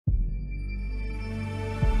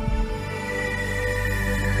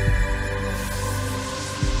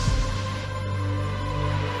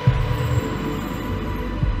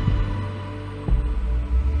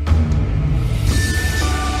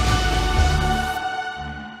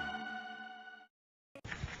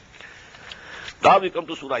Now we come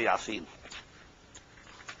to Surah Yasin.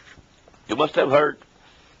 You must have heard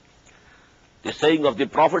the saying of the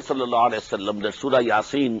Prophet ﷺ that Surah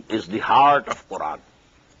Yasin is the heart of Quran.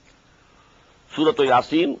 Surah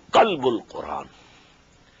Yasin, Qalbul Quran.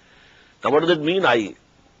 Now what does it mean? I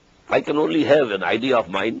can only have an idea of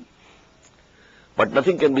mine, but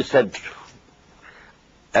nothing can be said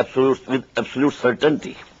with absolute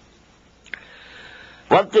certainty.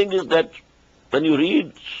 One thing is that when you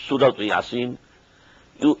read Surah Yasin,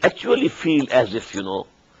 you actually feel as if,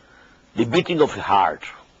 the beating of a heart.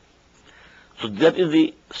 So that is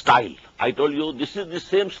the style. I told you this is the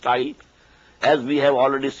same style as we have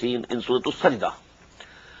already seen in Surah Sajda.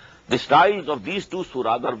 The styles of these two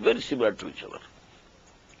surahs are very similar to each other.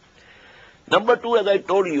 Number two, as I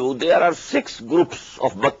told you, there are 6 groups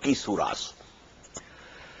of Makki surahs.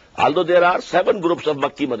 Although there are 7 groups of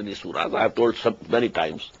Makki Madani surahs, I have told many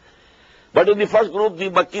times. But in the first group, the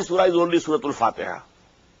Makki surah is only Surah Al-Fatiha.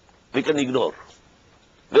 We can ignore.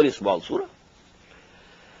 Very small surah.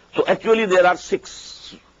 So actually there are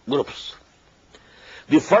 6 groups.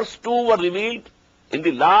 The first 2 were revealed in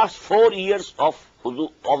the last 4 years of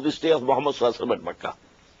the stay of Muhammad Sallallahu Alaihi Wasallam at Makkah,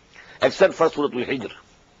 except for Surah Al-Hijr.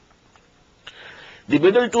 The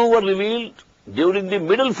middle 2 were revealed during the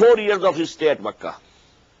middle 4 years of his stay at Makkah.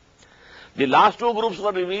 The last 2 groups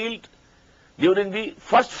were revealed during the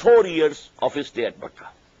first 4 years of his stay at Makkah.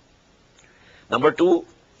 Number 2,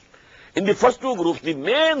 in the first 2 groups, the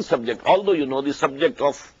main subject, although the subject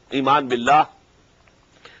of Iman Billah,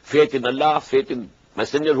 faith in Allah, faith in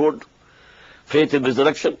messengerhood, faith in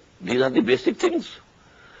resurrection, these are the basic things.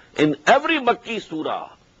 In every Makki surah,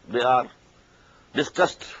 they are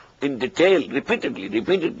discussed in detail, repeatedly.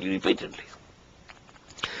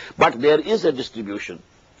 But there is a distribution.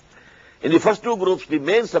 In the first 2 groups, the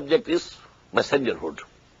main subject is messengerhood.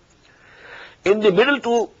 In the middle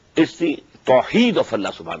 2, it's the Tawheed of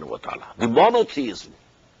Allah subhanahu wa ta'ala, the monotheism.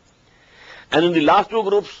 And in the last 2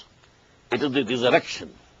 groups, it is the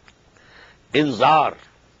resurrection, Inzar,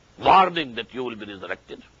 warning that you will be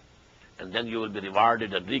resurrected, and then you will be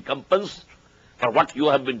rewarded and recompensed for what you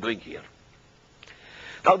have been doing here.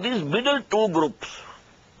 Now these middle 2 groups,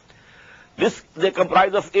 they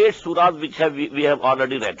comprise of 8 surahs which we have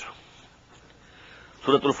already read.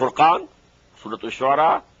 Surah Al-Furqan, Surah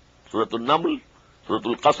Al-Shu'ara, Surah Al-Naml, Surah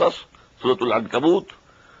Al-Qasas, Surah Al-Ankabut,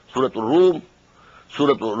 Surah Al-Rum,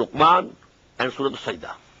 Surah Al-Luqman, and Surah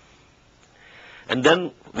Al-Sajda. And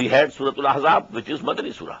then we had Surah Al-Ahzab, which is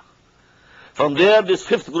Madani Surah. From there, this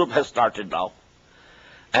 5th group has started now.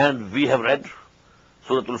 And we have read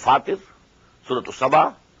Surah Al-Fatir, Surah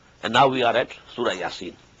Al-Saba, and now we are at Surah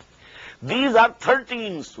Yasin. These are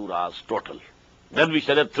 13 surahs total. Then we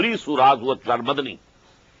shall have 3 surahs which are Madani.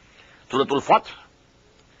 Surah Al-Fath,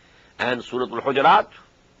 and Surah Al-Hujurat,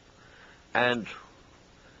 and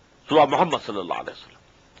Surah Muhammad sallallahu alaihi wasallam.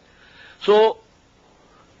 So,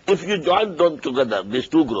 if you join them together, these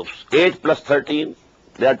 2 groups, 8 plus 13,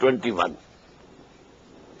 they are 21.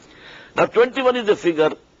 Now 21 is the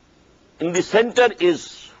figure. In the center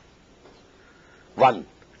is 1.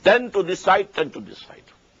 10 to this side, 10 to this side.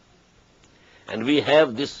 And we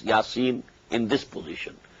have this Yasin in this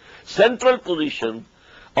position. Central position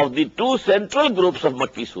of the 2 central groups of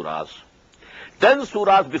Makki surahs. 10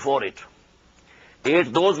 surahs before it.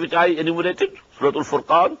 8 those which I enumerated, Surah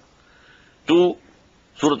Al-Furqan, 2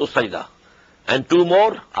 Surah Al-Sajda, and 2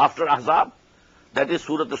 more after Ahzab, that is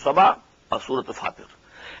Surah Al-Saba or Surah Al-Fatir.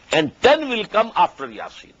 And 10 will come after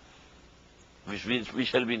Yasin, which we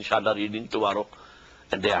shall be inshallah reading tomorrow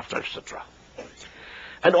and day after, etc.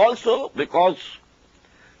 And also because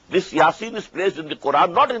this Yasin is placed in the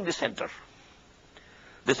Quran, not in the center.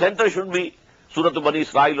 The center should be Surah Bani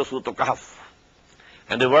Israel or Surah Al-Kahf.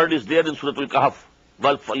 And the word is there in Surah Al-Kahf,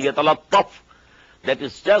 Wal Falyatalattaf. That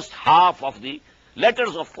is just half of the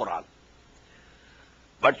letters of Quran.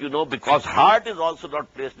 But because heart is also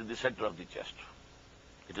not placed in the center of the chest.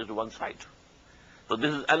 It is to one side. So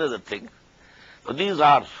this is another thing. So these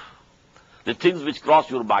are the things which cross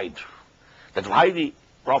your mind. That's why the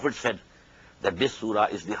Prophet said that this surah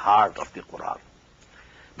is the heart of the Quran.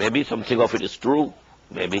 Maybe something of it is true.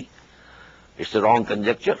 Maybe it's a wrong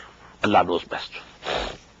conjecture. Allah knows best.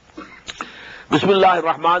 Bismillahir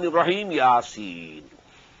Rahmanir Rahim. Yasin.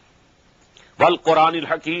 Wal Quranil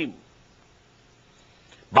Hakim.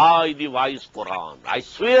 By the wise Quran. I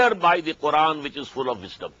swear by the Quran which is full of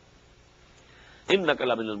wisdom. Innaka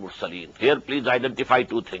laminal mursaleen. Here please identify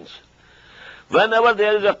 2 things. Whenever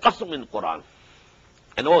there is a qasm in Quran,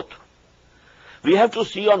 an oath, we have to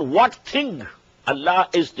see on what thing Allah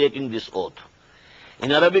is taking this oath.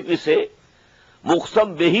 In Arabic we say,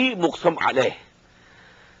 muqsam bihi, muqsam alayh.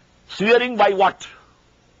 Swearing by what?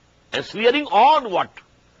 And swearing on what?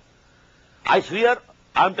 I swear,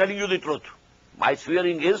 I'm telling you the truth. My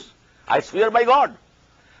swearing is, I swear by God.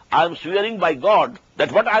 I am swearing by God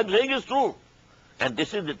that what I am saying is true. And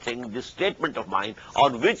this is the thing, this statement of mine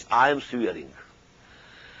on which I am swearing.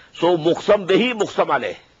 So, muqsam bihi, muqsam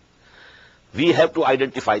alayh. We have to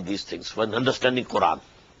identify these things when understanding Quran,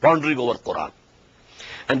 pondering over Quran.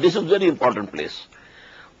 And this is very important place.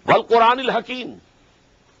 Wal Quran al-Hakim.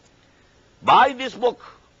 By this book,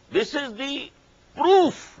 this is the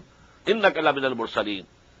proof, innaka la min al-mursaleen,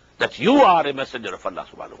 that you are a messenger of Allah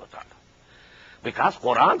subhanahu wa ta'ala. Because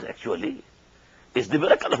Quran actually is the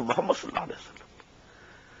miracle of Muhammad sallallahu alayhi wa sallam.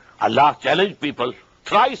 Allah challenged people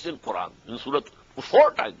thrice in Quran, in Surah,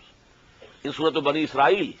 4 times. In Surah Bani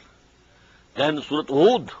Israel, then Surah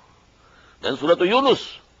Hud, then Surah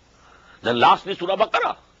Yunus, then lastly Surah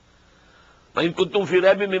Baqarah. وَإِن كُنتُمْ فِي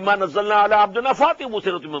رَيْبٍ مِّمَّا نَزَّلْنَا عَلَىٰ عَبْدِنَا فَأْتُوا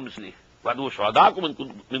بِسُورَةٍ مِّن مِّثْلِهِ وَادْعُوا شُهَدَاءَكُم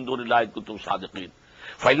مِّن دُونِ اللَّهِ إِن كُنتُمْ صَادِقِينَ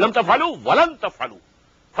فَإِن لَّمْ تَفْعَلُوا وَلَن تَفْعَلُوا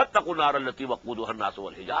فَاتَّقُوا النَّارَ الَّتِي وَقُودُهَا النَّاسُ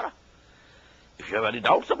وَالْحِجَارَةُ. If you have any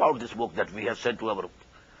doubts about this book that we have sent to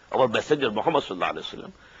our messenger Muhammad sallallahu alaihi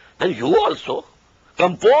wasallam, then you also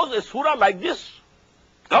compose a surah like this.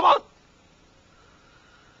 Come on.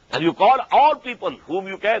 And you call all people whom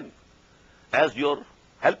you can as your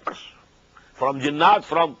helpers, from jinnat,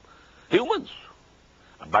 from humans.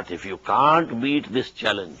 But if you can't meet this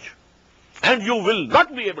challenge, and you will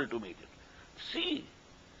not be able to meet it, see,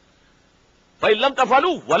 فَإِن لَمْ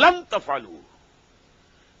تَفْعَلُوا وَلَن تَفْعَلُوا.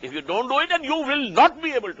 If you don't do it, then you will not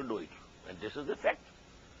be able to do it. And this is the fact.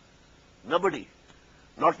 Nobody,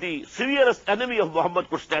 not the severest enemy of Muhammad,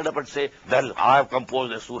 could stand up and say, well, I have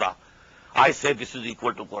composed a surah. I say this is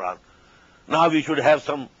equal to Quran. Now we should have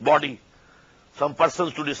some body, some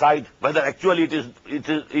persons to decide whether actually it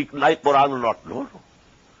is like Quran or not. No.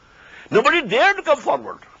 Nobody dared to come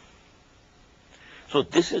forward. So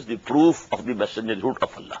this is the proof of the messengerhood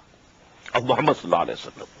of Allah, of Muhammad sallallahu alaihi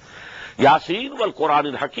wasallam. Yasin wal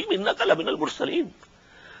Quran al-Hakim innaka la min al-mursaleen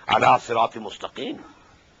ala siratim mustaqim.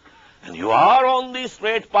 And you are on the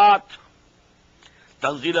straight path.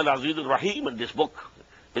 Tanzil al-Aziz al-Rahim, and this book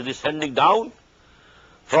is descending down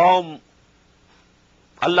from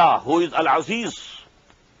Allah, who is Al-Aziz,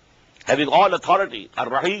 having all authority,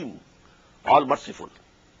 Ar-Rahim, all merciful.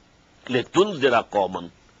 لِتُنْزِرَ قَوْمًا,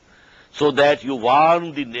 so that you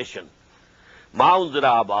warn the nation, مَا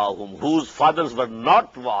أُنْزِرَ آبَاؤُهُمْ, whose fathers were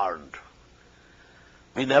not warned.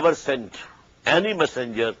 We never sent any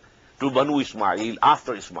messenger to Banu Ismail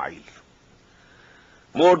after Ismail.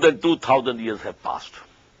 More than 2,000 years have passed.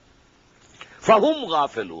 Fahum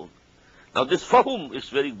ghafilun. Now this fahum is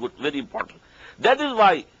very good, very important. That is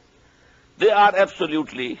why they are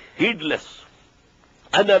absolutely heedless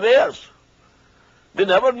and aware. They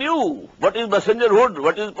never knew what is messengerhood,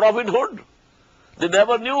 what is prophethood. They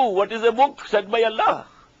never knew what is a book sent by Allah.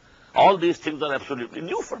 All these things are absolutely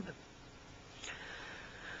new for them.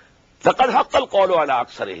 لَقَدْ حَقَّ الْقَوْلُ عَلَىٰ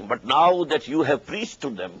أَكْثَرِهِمْ. But now that you have preached to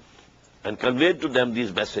them and conveyed to them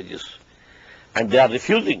these messages, and they are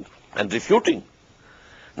refusing and refuting,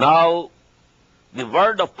 now the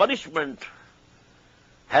word of punishment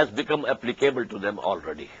has become applicable to them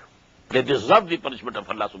already. They deserve the punishment of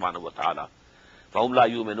Allah subhanahu wa ta'ala. فَهُمْ لَا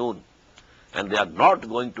يُؤْمِنُونَ. And they are not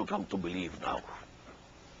going to come to believe now.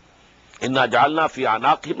 إِنَّا جَعَلْنَا فِي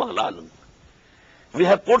أَعْنَاقِهِمْ أَغْلَالًا. We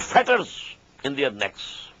have put fetters in their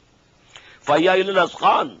necks. فَهِيَ إِلَى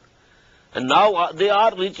الْأَذْقَانِ. And now they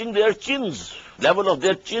are reaching their chins, level of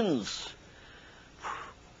their chins.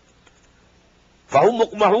 فَهُمْ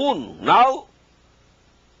مُقْمَحُونَ. Now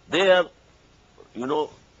they are,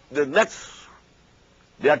 their necks,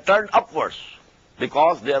 they are turned upwards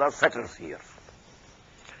because there are fetters here.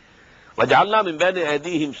 وَجَعَلْنَا مِنْ بَيْنِ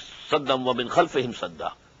أَيْدِيهِمْ صَدًّا وَمِنْ خَلْفِهِمْ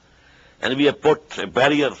صَدًّا. And we have put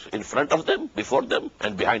barriers in front of them, before them,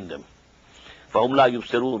 and behind them. فَهُمْ لَا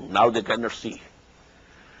يُبْصِرُونَ. Now they cannot see.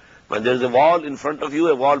 When there is a wall in front of you,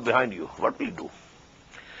 a wall behind you, what will you do?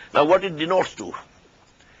 Now what it denotes to?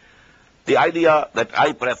 The idea that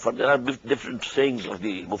I prefer, there are different sayings of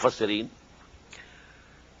the Mufassirin,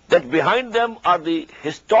 that behind them are the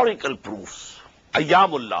historical proofs,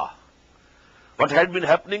 Ayyamullah, what had been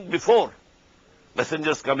happening before,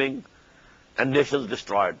 messengers coming and nations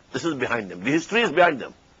destroyed. This is behind them. The history is behind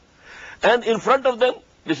them. And in front of them,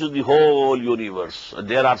 this is the whole universe.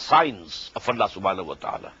 There are signs of Allah subhanahu wa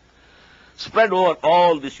ta'ala spread over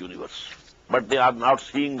all this universe. But they are not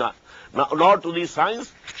seeing that. Nor to these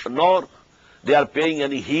signs, nor they are paying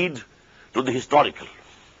any heed to the historical.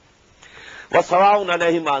 وَسَوَاءٌ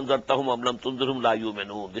عَلَيْهِمْ أَنذَرْتَهُمْ أَمْ لَمْ تُنذِرْهُمْ لَا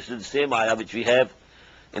يُؤْمِنُونَ. This is the same ayah which we have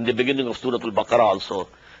in the beginning of Surah Al-Baqarah also.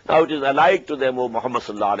 Now it is alike to them, O Muhammad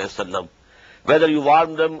sallallahu alayhi wa sallam. Whether you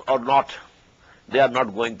warn them or not, they are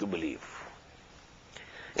not going to believe.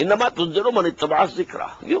 Innama tunziru man ittaba'a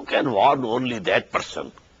zikra. You can warn only that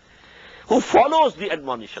person who follows the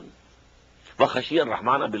admonition. Wa khashiya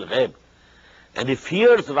ar-Rahmana bil-ghayb. And he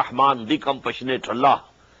fears Rahman, the compassionate Allah,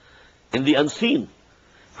 in the unseen.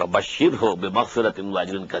 فَبَشِّرْهُ بِمَغْفِرَةٍ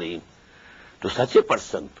وَأَجْرٍ كَرِيمٍ. To such a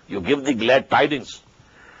person, you give the glad tidings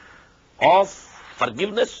of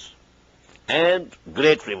forgiveness and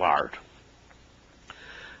great reward.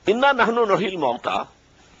 Inna nahnu nuhyil mauta.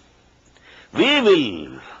 We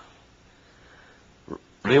will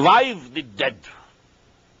revive the dead.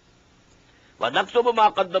 وَنَكْتُبُ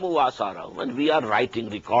مَا قَدَّمُوا وَآثَارَهُمْ. And we are writing,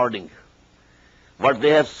 recording what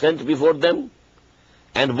they have sent before them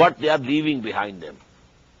and what they are leaving behind them.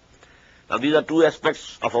 Now these are two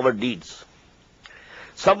aspects of our deeds.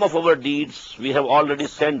 Some of our deeds we have already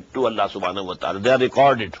sent to Allah subhanahu wa ta'ala. They are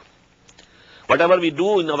recorded. Whatever we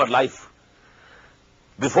do in our life,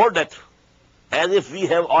 before that, as if we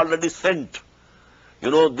have already sent,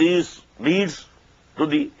 these deeds to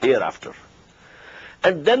the hereafter.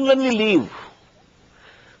 And then when we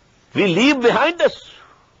leave behind us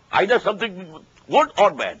either something good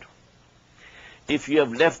or bad. If you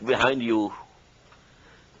have left behind you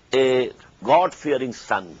a God-fearing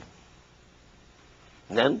son,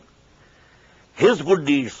 then his good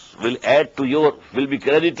deeds will be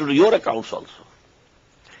credited to your accounts also.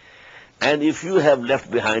 And if you have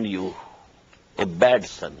left behind you a bad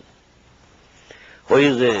son who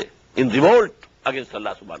is in revolt against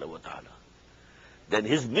Allah subhanahu wa ta'ala, then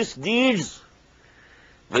his misdeeds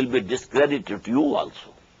will be discredited to you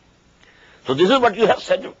also. So this is what you have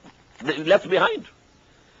left behind.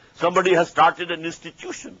 Somebody has started an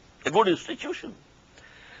institution, a good institution,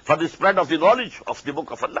 for the spread of the knowledge of the book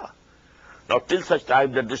of Allah. Now till such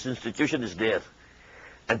time that this institution is there,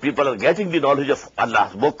 and people are getting the knowledge of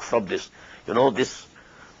Allah's book from this, this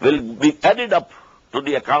will be added up to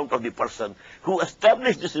the account of the person who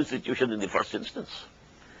established this institution in the first instance.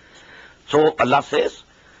 So Allah says,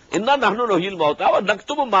 Inna nahnu nuhyil mauta wa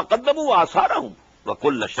naktubu ma qaddamu wa asarahum wa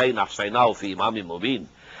kulla shay'in ahsaynahu fi imamin mubin.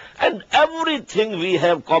 And everything we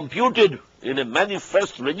have computed in a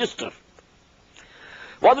manifest register.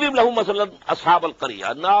 وَضْرِبْ لَهُمْ مَثَلًا أَصْحَابَ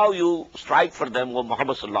الْقَرْيَةِ. Now you strike for them, O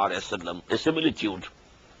Muhammad sallallahu alayhi wa sallam, a similitude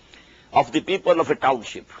of the people of a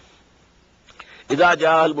township. إِذَا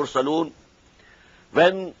جَاءَ الْمُرْسَلُونَ.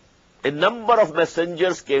 When a number of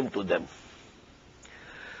messengers came to them.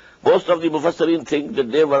 Most of the Mufassirin think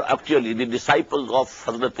that they were actually the disciples of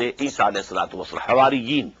Hazrat Isa alayhi salatu wasalam,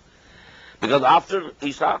 Hawariyin. Because after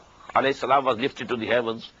Isa alayhi salam was lifted to the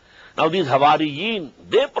heavens, now these Hawariyin,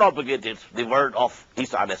 they propagated the word of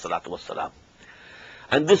Isa alayhi salatu wasalam.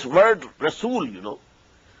 And this word Rasul,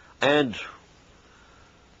 and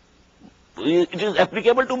it is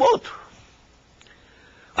applicable to both.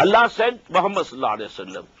 Allah sent Muhammad sallallahu alayhi wa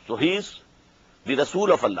sallam. So he is the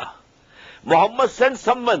Rasul of Allah. Muhammad sent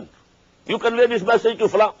someone. You convey this message to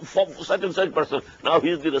such and such person. Now he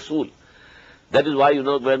is the Rasul. That is why,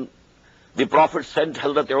 when the Prophet sent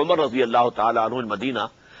Hazrat Umar radiyallahu ta'ala anhu in Medina,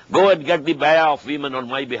 go and get the bayah of women on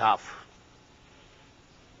my behalf.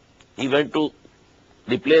 He went to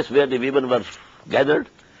the place where the women were gathered,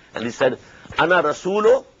 and he said, Ana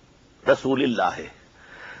Rasulu Rasulillahi.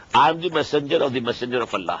 I am the messenger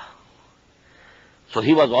of Allah. So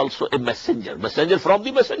he was also a messenger from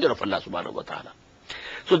the messenger of Allah subhanahu wa ta'ala.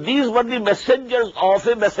 So these were the messengers of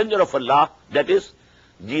a messenger of Allah, that is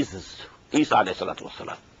Jesus, Isa alayhi salatu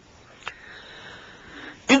wasalam.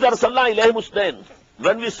 إِذْ أَرْسَلْنَا إِلَيْهِمُ اثْنَيْنِ.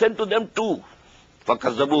 When we sent to them two,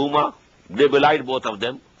 فَكَذَّبُوهُمَا, they belied both of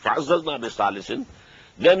them. فَعَزَّزْنَا بِثَالِثٍ.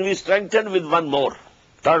 Then we strengthened with one more,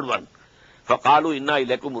 third one. فَقَالُوا إِنَّا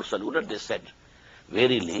إِلَيْكُمْ مُرْسَلُونَ. They said,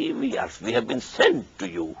 verily we have been sent to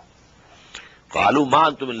you. قَالُوا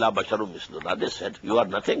مَا أَنْتُمْ إِلَّا بَشَرٌ مِثْلُنَا. They said, you are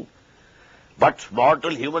nothing but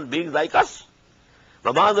mortal human beings like us.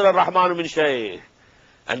 وَمَا أَنزَلَ الرَّحْمَنُ مِنْ شَيْءٍ.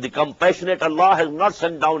 And the compassionate Allah has not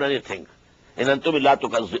sent down anything. إِنْ أَنْتُمْ إِلَّا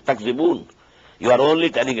تَكْذِبُونَ. You are only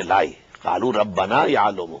telling a lie. قَالُوا رَبَّنَا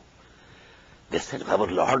يَعْلَمُ. They said, our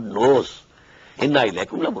Lord knows. إِنَّا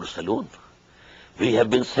إِلَيْكُمْ لَمُرْسَلُونَ. We have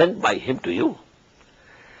been sent by Him to you.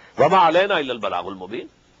 وَمَا عَلَيْنَا إِلَّا الْبَلَاغُ الْمُبِينُ.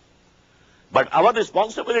 But our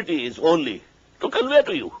responsibility is only to convey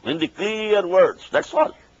to you in the clear words. That's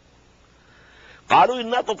all. قَالُوا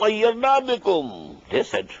إِنَّا تَطَيَّرْنَا بِكُمْ. They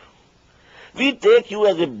said, we take you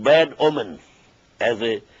as a bad omen, as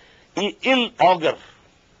a ill augur.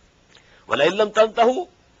 وَلَئِن لَمْ تَنْتَهُوا.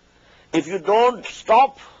 If you don't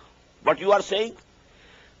stop what you are saying,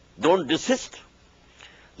 don't desist,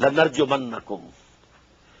 لَنَرْجُمَنَّكُمْ.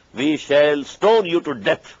 we shall stone you to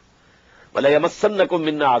death. وَلَيَمَسَّنَّكُم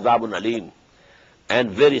مِّنَّا عَذَابٌ أَلِيمٌ.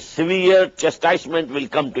 And very severe chastisement will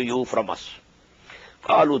come to you from us.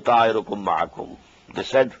 قَالُوا طَائِرُكُم مَّعَكُمْ. They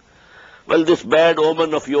said, well, this bad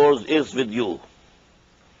omen of yours is with you.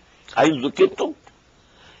 أَإِن ذُكِرْتُمْ.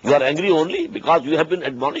 You are angry only because you have been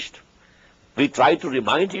admonished. We try to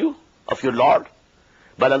remind you of your Lord.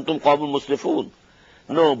 بَلْ أَنْتُمْ قَوْمٌ مُسْرِفُونَ.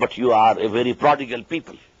 No, but you are a very prodigal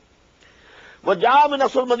people. وَجَاءَ مِنْ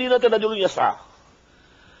أَقْصَى الْمَدِينَةِ رَجُلٌ يَسْعَىٰ.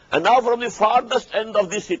 And now from the farthest end of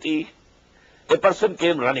the city, a person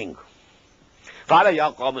came running. قَالَ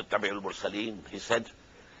يَا قَوْمِ اتَّبِعُوا الْمُرْسَلِينَ. He said,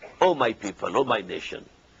 O my people, O my nation,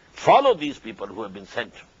 follow these people who have been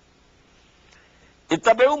sent.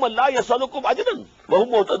 اتَّبِعُوا مَن لَا يَسْأَلُكُمْ أَجْرًا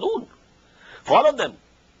وَهُمْ مُهْتَدُونَ. Follow them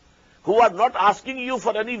who are not asking you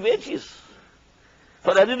for any wages,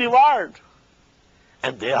 for any reward,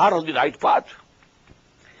 and they are on the right path.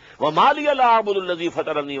 وَمَا لِيَ لَا أَعْبُدُ الَّذِي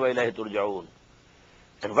فَطَرَنِي وَإِلَيْهِ تُرْجَعُونَ.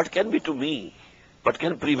 And what can be to me? What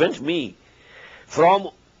can prevent me from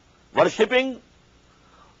worshipping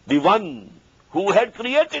the one who had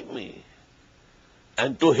created me?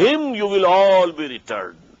 And to him you will all be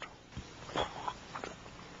returned.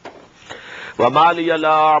 وَمَا لِيَ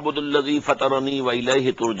لَا أَعْبُدُ الَّذِي فَطَرَنِي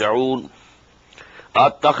وَإِلَيْهِ تُرْجَعُونَ.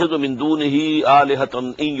 أَتَّخِذُ مِن دُونِهِ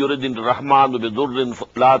آلِهَةً إِن يُرِدْنِ الرَّحْمَٰنُ بِضُرٍّ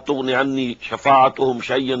لَا تُغْنِ عَنِّي شَفَاعَتُهُمْ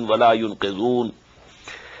شَيْئًا وَلَا يُنقِذُونَ.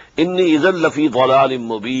 إِنِّي إِذًا لَّفِي ضَلَالٍ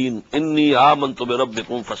مُّبِينٍ. إِنِّي آمَنتُ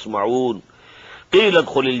بِرَبِّكُمْ فَاسْمَعُونِ. قِيلَ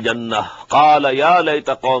ادْخُلِ الْجَنَّةَ قَالَ يَا لَيْتَ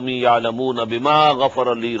قَوْمِي يَعْلَمُونَ بِمَا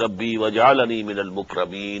غَفَرَ لِي رَبِّي وَجَعَلَنِي مِنَ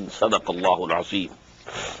الْمُكْرَمِينَ. صدق الله العظيم.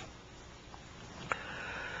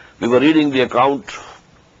 We were reading the account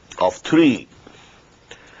of three,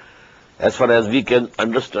 as far as we can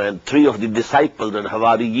understand, three of the disciples and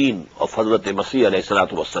Hawariyin of Hazrat Masih alayhi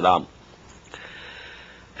salatu wassalam.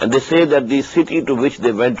 And they say that the city to which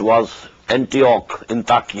they went was Antioch in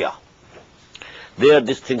Turkey. There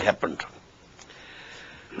this thing happened.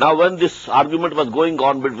 Now when this argument was going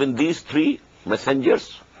on between these three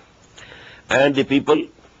messengers and the people,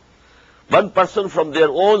 one person from their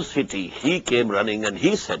own city, he came running and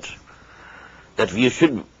he said that we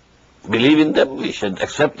should believe in them, we should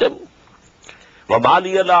accept them. وَمَا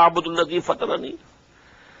لِيَ لَا أَعْبُدُ الَّذِي فَطَرَنِي.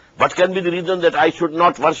 What can be the reason that I should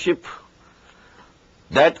not worship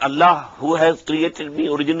that Allah who has created me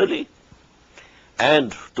originally?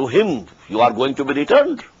 And to him you are going to be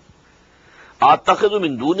returned. أَتَّخِذُ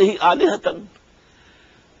مِن دُونِهِ آلِهَةً.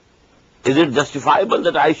 Is it justifiable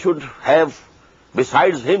that I should have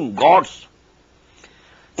besides him gods?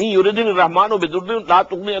 إِن يُرِدْنِ الرَّحْمَٰنُ بِضُرٍّ لَا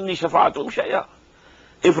تُغْنِ عَنِّي شَفَاعَتُهُمْ شَيْئًا.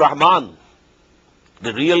 If Rahman,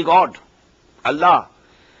 the real God, Allah,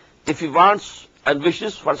 if he wants and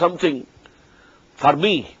wishes for something for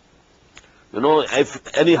me,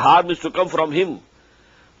 if any harm is to come from him,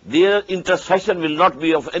 their intercession will not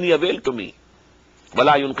be of any avail to me.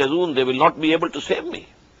 وَلَا يُنْقِذُونَ. They will not be able to save me.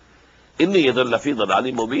 إِنِّي إِذًا لَّفِي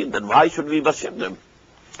ضَلَالٍ مُّبِينٍ. Then why should we worship them?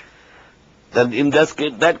 Then in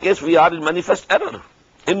that case we are in manifest error.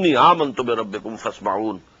 إِنِّي آمَنْتُ بِرَبِّكُمْ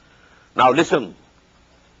فَاسْمَعُونَ. Now listen,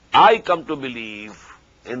 I come to believe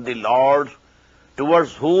in the Lord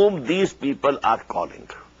towards whom these people are calling.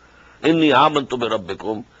 إِنِّي آمَنْتُ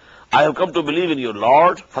بِرَبِّكُمْ. I have come to believe in your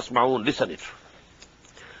Lord. فَاسْمَعُونَ. Listen it.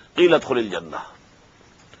 قِيلَ ادْخُلِ الْجَنَّةَ.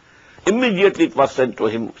 Immediately it was said to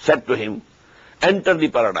him, enter the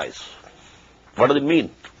paradise. What does it mean?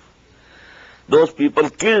 Those people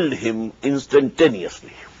killed him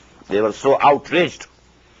instantaneously. They were so outraged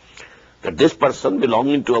that this person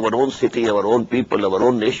belonging to our own city, our own people, our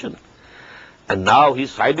own nation, and now he's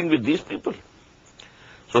siding with these people.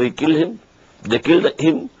 So he killed him. They killed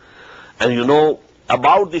him. And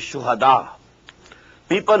about the shuhada,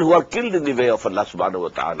 people who are killed in the way of Allah subhanahu wa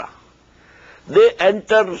ta'ala, they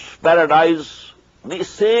enter paradise the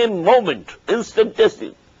same moment,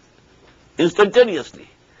 instantaneously.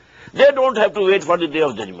 They don't have to wait for the day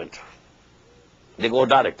of judgment. They go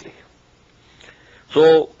directly.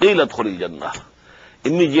 So, قِيلَ ادْخُلِ الْجَنَّةَ.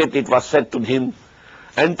 Immediately it was said to him,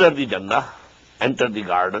 enter the Jannah, enter the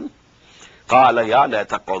garden. قَالَ يَا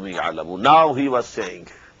لَيْتَ قَوْمِي يَعْلَمُونَ. Now he was saying,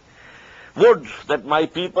 would that my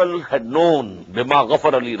people had known بِمَا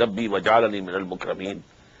غَفَرَ لِي رَبِّي وَجَعَلَنِي مِنَ الْمُكْرَمِينَ.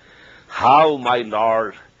 How my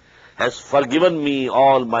Lord has forgiven me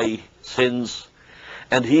all my sins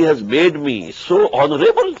and he has made me so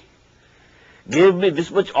honorable, gave me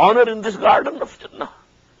this much honor in this garden of Jannah.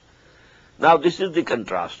 Now this is the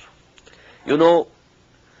contrast.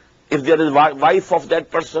 If there is a wife of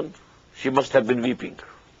that person, she must have been weeping.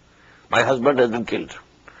 My husband has been killed.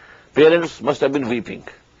 Parents must have been weeping.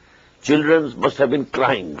 Children must have been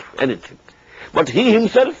crying, anything. But he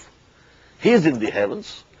himself, he is in the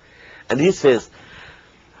heavens. And he says,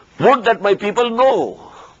 would that my people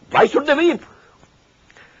know. Why should they weep?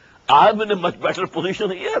 I am in a much better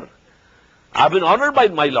position here. I have been honored by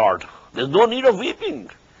my Lord. There's no need of weeping.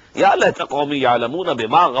 Ya layta qawmi ya'lamuna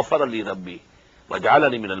bima ghafara li rabbi wa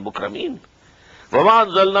ja'alani min al-mukramin. Wa ma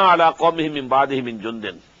anzalna ala qawmihi min ba'dihi min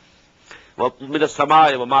jundin. Wa min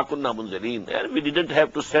as-samaa'i wa ma kunna munzilin. And we didn't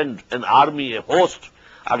have to send an army, a host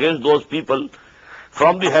against those people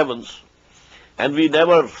from the heavens. And we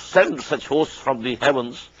never send such hosts from the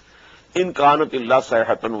heavens. In kanat illa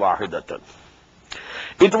sayhatan wahidatan.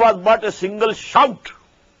 It was but a single shout.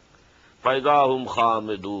 Faidahum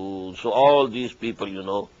khamidun. So all these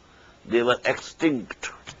people, they were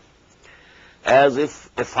extinct. As if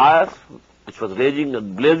a fire which was raging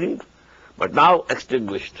and blazing, but now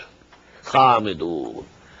extinguished. Khamidun.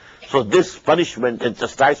 So this punishment and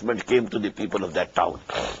chastisement came to the people of that town.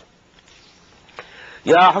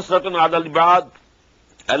 Ya hasratan ala al-ibad.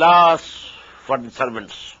 Alas for the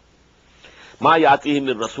servants. Ma yatihim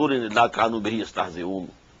min rasulin illa kanu bihi yastahzi'un.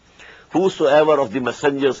 Whosoever of the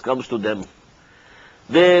messengers comes to them,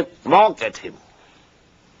 they mock at him.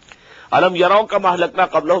 Alam yaraw kam ahlakna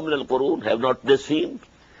qablahum min al-qurun. Have not they seen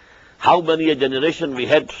how many a generation we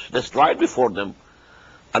had destroyed before them?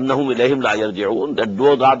 Annahum ilayhim la yarji'un. That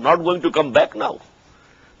those are not going to come back now.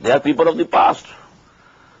 They are people of the past.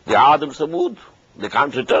 They are Ad and Samud. They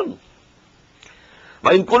can't return.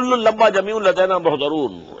 And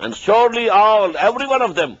surely every one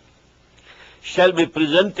of them shall be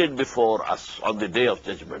presented before us on the day of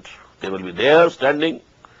judgment. They will be there standing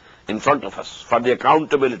in front of us for the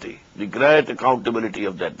accountability, the great accountability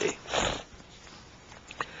of that day.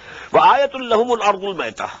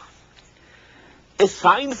 A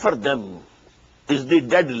sign for them is the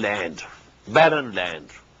dead land, barren land,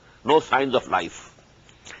 no signs of life.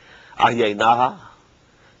 Ahyainaha,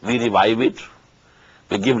 we revive it.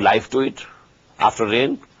 We give life to it after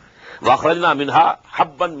rain. وَأَخْرَجْنَا مِنْهَا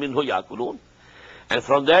حَبًّا مِنْهُ يَأْكُلُونَ. And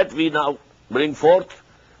from that we now bring forth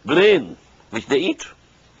grain which they eat.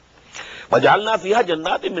 وَجَعَلْنَا فِيهَا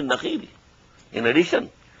جَنَّاتٍ مِّن نَخِيلٍ. In addition,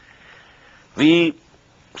 we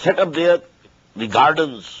set up there the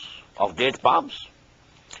gardens of date palms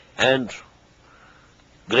and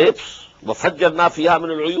grapes. وَفَجَّرْنَا فِيهَا مِنَ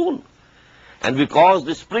الْعُيُونِ. And we cause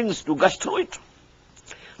the springs to gush through it.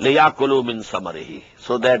 لِيَأْكُلُوا مِن ثَمَرِهِ.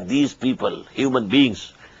 So that these people, human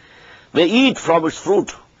beings, may eat from its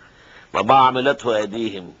fruit. وَمَا عَمِلَتْهُ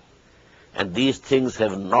أَيْدِيهِمْ. And these things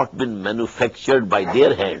have not been manufactured by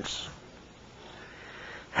their hands.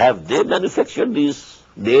 Have they manufactured these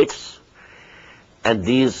dates and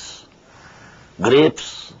these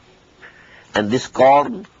grapes and this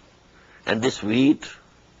corn and this wheat?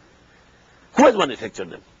 Who has manufactured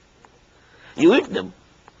them? You eat them.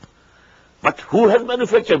 But who has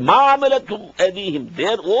manufactured? مَا عَمِلَتْهُمْ أَيْدِيهِمْ.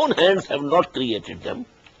 Their own hands have not created them.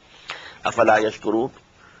 أَفَلَا يَشْكُرُونَ.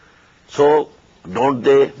 So, don't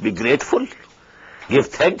they be grateful? Give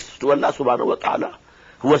thanks to Allah subhanahu wa ta'ala,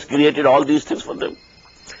 who has created all these things for them.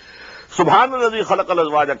 سُبْحَانَ الَّذِي خَلَقَ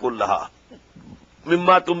الْأَزْوَاجَ كُلَّهَا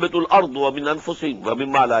مِمَّا تُنْبِتُ الْأَرْضُ وَمِنْ أَنفُسِهِمْ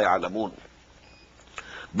وَمِمَّا لَا يَعْلَمُونَ.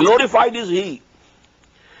 Glorified is He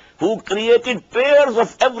who created pairs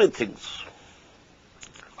of everything.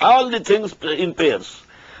 All the things in pairs.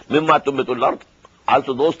 مِمَّا تُنْبِتُ الْأَرْضُ.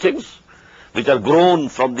 Also those things which are grown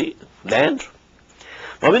from the land.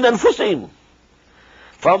 وَمِنْ أَنفُسِهِمْ.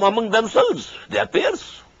 From among themselves, they are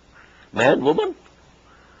pairs. Man, woman,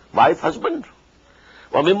 wife, husband.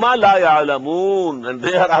 وَمِمَّا لَا يَعْلَمُونَ. And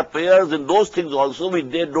there are pairs in those things also which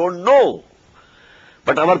they don't know.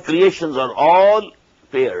 But our creations are all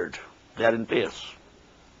paired. They are in pairs.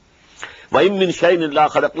 وَإِن مِّن شَيْءٍ إِلَّا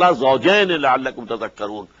خَلَقْنَا زَوْجَيْنِ لَعَلَّكُمْ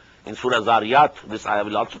تَذَكَّرُونَ. In Surah Zariyat, this ayah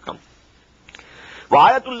will also come.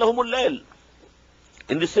 وَآيَةٌ لَهُمُ اللَّيْلُ.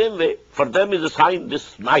 In the same way, for them is a sign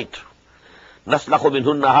this night. نَسْلَخُ مِنْهُ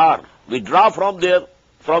النَّهَارِ. We draw from the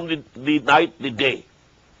night the day.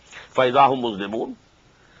 فَإِذَا هُمْ مُظْلِمُونَ.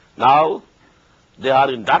 Now, they are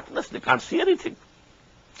in darkness, they can't see anything.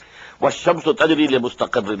 وَالشَّمْسُ تَجْرِي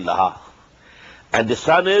لِمُسْتَقِرٍّ لَهَا. And the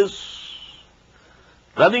sun is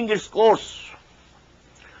running its course,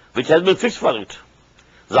 which has been fixed for it.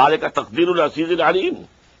 ذَلِكَ تَقْدِيرُ الْعَزِيزِ الْعَلِيمِ.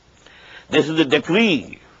 This is the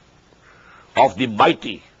decree of the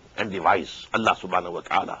mighty and the wise, Allah subhanahu wa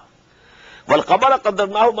ta'ala. وَالْقَمَرَ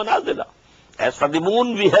قَدَّرْنَاهُ مَنَازِلَ. As for the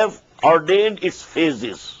moon, we have ordained its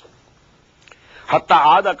phases. حَتَّى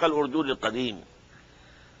عَادَ كَالْأُرْجُونِ الْقَدِيمِ.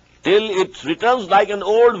 Till it returns like an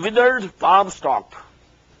old withered palm stalk.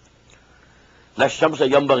 لَا الشَّمْسَ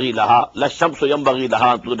يَنْبَغِي لَهَا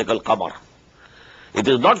أَن تُدْرِكَ الْقَمَرَ. It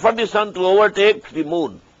is not for the sun to overtake the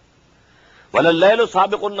moon. وَلَا اللَّيْلُ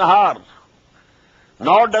سَابِقُ النَّهَارِ.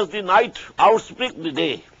 nor does the night outstrip the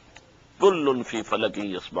day. Kullun fi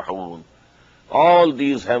falaki yasbahun. All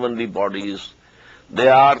these heavenly bodies, they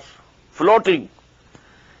are floating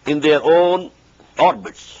in their own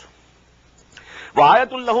orbits. وَآيَةٌ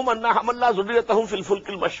لَهُمْ أَنَّا حَمَلْنَا ذُرِّيَّتَهُمْ فِي الْفُلْكِ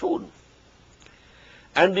الْمَشْحُونِ.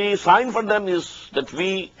 And the sign for them is that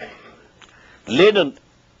we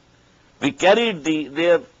carried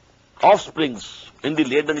their offsprings in the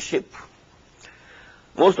laden ship.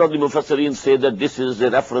 Most of the Mufassirin say that this is a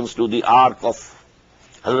reference to the ark of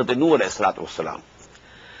Hazrat Nuh alayhi salatu wasalam.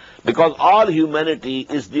 Because all humanity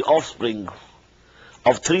is the offspring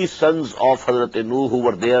of 3 sons of Hazrat Nuh who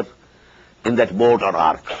were there in that boat or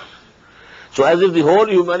ark. So as if the whole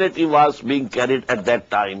humanity was being carried at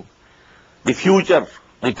that time, the future,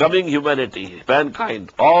 the coming humanity,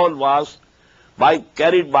 mankind, all was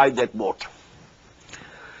carried by that boat.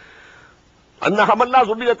 أَنَّا حَمَلْنَا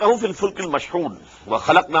ذُرِّيَّتَهُمْ فِي الْفُلْكِ الْمَشْحُونِ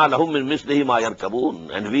وَخَلَقْنَا لَهُمْ مِنْ مِثْلِهِ مَا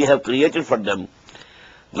يَرْكَبُونَ. And we have created for them,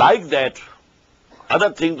 like that,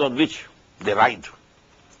 other things on which they ride.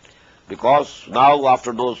 Because now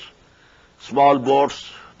after those small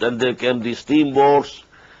boats, then there came the steamboats,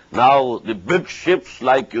 now the big ships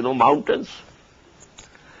like, mountains.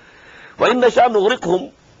 وَإِنْ نَشَاءْ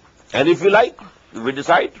نُغْرِقْهُمْ. And if we like, if we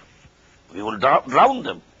decide, we will drown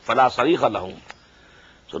them. فَلَا صَرِيخَ لَهُمْ.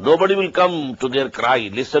 So nobody will come to their cry,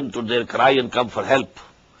 listen to their cry and come for help.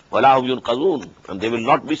 وَلَا هُمْ يُنْقَذُونَ. And they will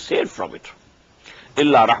not be saved from it.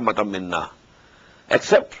 إِلَّا رَحْمَةً مِنَّا.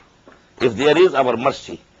 Except if there is our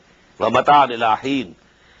mercy. وَمَتَاعًا إِلَىٰ حِينٍ.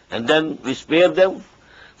 And then we spare them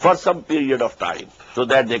for some period of time so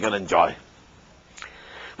that they can enjoy.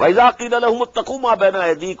 وَإِذَا قِيلَ لَهُمُ اتَّقُوا مَا بَيْنَ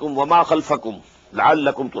أَيْدِيكُمْ وَمَا خَلْفَكُمْ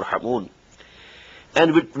لَعَلَّكُمْ تُرْحَمُونَ.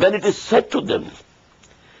 And when it is said to them,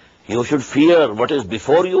 you should fear what is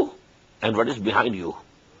before you and what is behind you,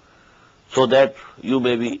 so that you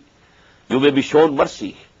may be shown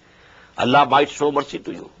mercy. Allah might show mercy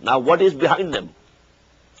to you. Now what is behind them?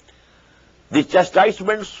 The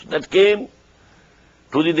chastisements that came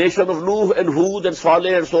to the nation of Nuh and Hud and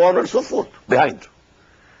Saleh and so on and so forth, behind.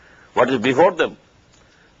 What is before them?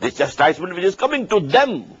 The chastisement which is coming to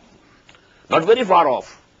them, not very far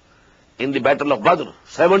off. In the battle of Badr,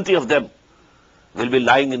 70 of them will be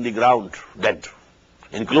lying in the ground, dead,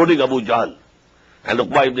 including Abu Jahl and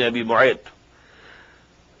Uqba ibn Abi Mu'ayt.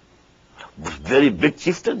 Very big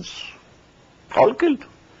chieftains, all killed.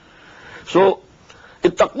 So,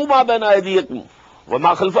 اتقوا ما بين أيديكم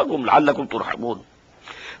وما خلفكم لعلكم ترحمون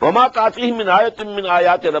وما تأتيهم من آية من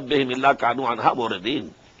آيات ربهم إلا كانوا عنها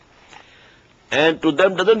معرضين. And to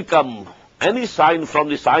them doesn't come any sign from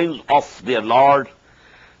the signs of their Lord,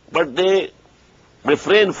 but they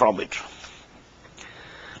refrain from it.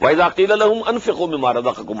 وَإِذَا قِيلَ لَهُمْ أَنْفِقُوا مِمَّا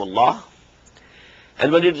رَزَقَكُمُ اللَّهُ.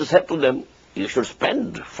 And when it is said to them, you should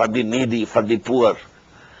spend for the needy, for the poor,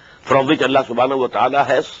 from which Allah subhanahu wa ta'ala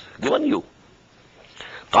has given you.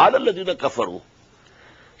 قَالَ الَّذِينَ كَفَرُوا.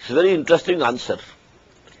 It's a very interesting answer.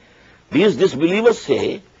 These disbelievers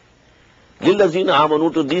say, لِلَّذِينَ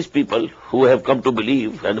آمَنُوا, to these people who have come to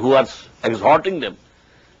believe and who are exhorting them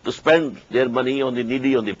to spend their money on the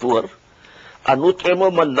needy, on the poor,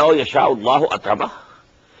 أَنُطْعِمُ مَنْ لَوْ يَشَاءُ اللَّهُ أَطْعَمَهُ.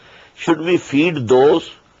 Should we feed those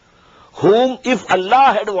whom, if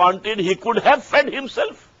Allah had wanted, He could have fed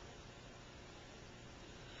Himself?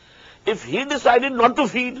 If He decided not to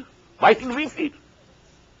feed, why should we feed?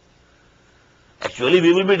 Actually,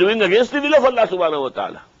 we will be doing against the will of Allah subhanahu wa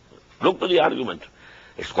ta'ala. Look to the argument.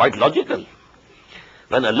 It's quite logical.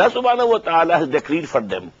 When Allah subhanahu wa ta'ala has decreed for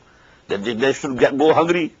them that they should go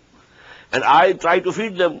hungry, and I try to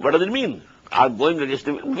feed them, what does it mean? I'm going against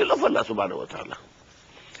the will of Allah subhanahu wa ta'ala.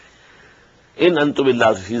 In antum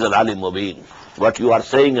illa fi dhalalin mubin. What you are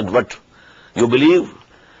saying and what you believe,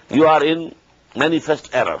 you are in manifest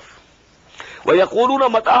error.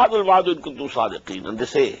 وَيَقُولُونَ مَتَى هَذَا الْوَعْدُ إِن كُنتُمْ صَادِقِينَ. And they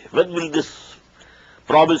say, when will this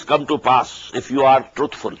promise come to pass if you are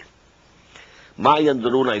truthful? مَا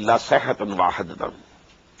يَنْظُرُونَ إِلَّا صَيْحَةً وَاحِدَةً.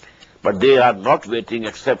 But they are not waiting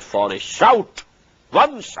except for a shout,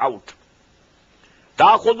 one shout.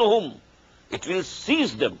 تَأْخُذُهُمْ. It will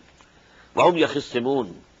seize them. وَهُمْ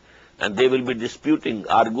يَخِصِّمُونَ. And they will be disputing,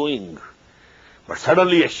 arguing. But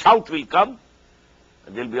suddenly a shout will come,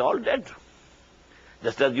 and they'll be all dead.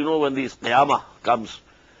 Just as you know, when the Qiyamah comes,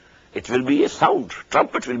 it will be a sound,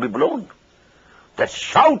 trumpet will be blown. That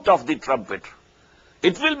shout of the trumpet,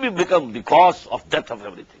 it will become the cause of death of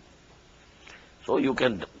everything. So you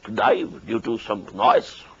can die due to some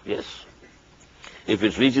noise, yes. If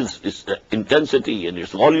it reaches its intensity and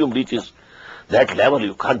its volume reaches that level,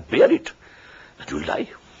 you can't bear it, and you will die.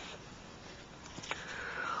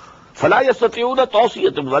 فَلَا يَسْتَطِيعُونَ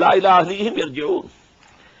تَوْصِيَةً وَلَا إِلَىٰ أَهْلِهِمْ يَرْجِعُونَ.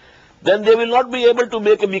 then they will not be able to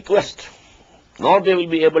make a bequest, nor they will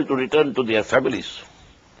be able to return to their families.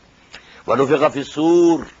 وَنُفِخَ فِي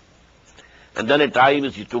الصُّورِ, and then a time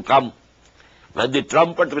is to come when the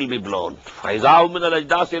trumpet will be blown. فَإِذَا هُمْ مِنَ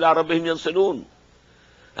الْأَجْدَاثِ إِلَىٰ رَبِّهِمْ يَنْسِلُونَ,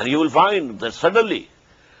 and you will find that suddenly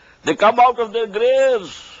they come out of their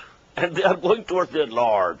graves and they are going towards their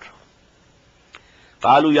Lord.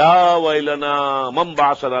 قَالُوا يَا وَيْلَنَا مَنْ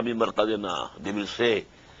بَعَثَنَا مِنْ مَرْقَدِنَا, they will say,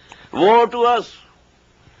 woe to us!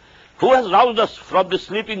 Who has roused us from the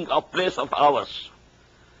sleeping place of ours?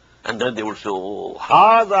 And then they would say, oh,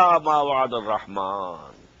 هَذَا مَا وَعَدَ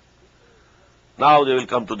الرَّحْمَنِ. Now they will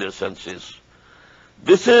come to their senses.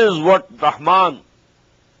 This is what Rahman,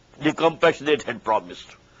 the compassionate, had promised.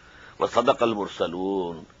 وَصَدَقَ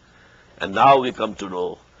الْمُرْسَلُونَ. And now we come to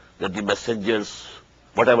know that the messengers,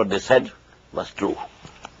 whatever they said, was true.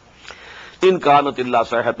 إِن كَانَتِ إِلَّا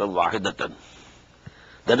صَيْحَةً وَاحِدَةً.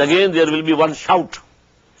 Then again there will be one shout.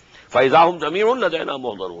 فَإِذَا هُمْ جَمِيعٌ لَدَيْنَا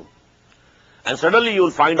مُحْضَرُونَ. And suddenly you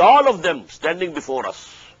will find all of them standing before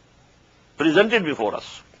us, presented before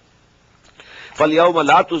us. فَالْيَوْمَ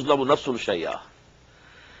لَا تُظْلَمُ نَفْسٌ شَيْئًا.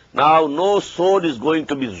 Now no soul is going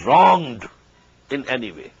to be wronged in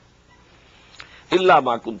any way. إِلَّا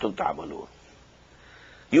مَا كُنْتُمْ تَعْمَلُونَ.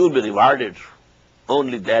 You will be rewarded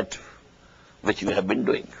only that which you have been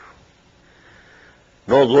doing.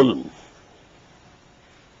 No zulm,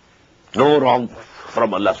 no wrong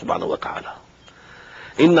from Allah subhanahu wa ta'ala.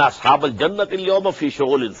 Inna ashab al-jannati al-yawma fi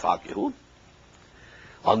shughulin fakihun.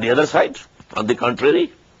 On the other side, on the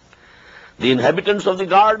contrary, the inhabitants of the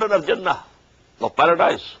garden of Jannah, of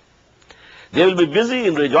paradise, they will be busy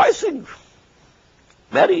in rejoicing,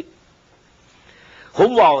 merry.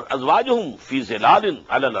 Hum wa azwajuhum fi zilalin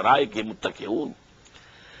ala al-araiki muttaqiun.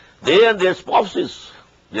 They and their spouses,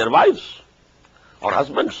 their wives or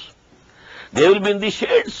husbands, they will be in the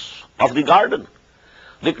shades of the garden,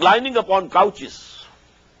 reclining upon couches.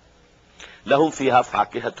 Lahum fiha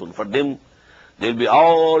fakihatun. For them, there will be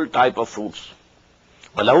all type of fruits.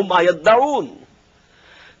 Walahum ma yadda'un.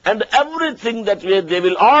 And everything that they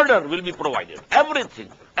will order will be provided.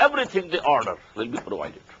 Everything they order will be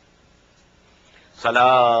provided.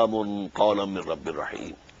 Salamun qawlan min Rabbir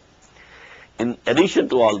Rahim. In addition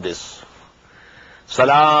to all this,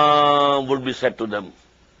 salam would be said to them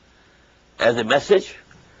as a message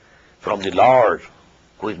from the Lord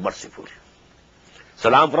who is merciful.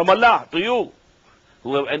 Salam from Allah to you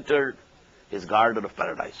who have entered His garden of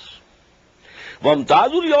paradise. وَامْتَازُوا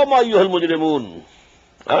الْيَوْمَ أَيُّهَا الْمُجْرِمُونَ.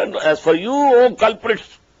 And as for you, O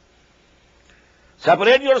culprits,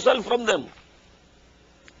 separate yourself from them.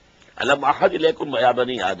 أَلَمْ أَحَدْ إِلَيْكُمْ يَا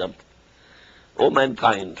بَنِي آدَمَ. O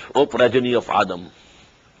mankind, O progeny of Adam,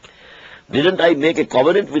 didn't I make a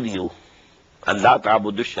covenant with you? Allah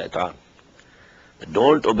ta'budu shaitan.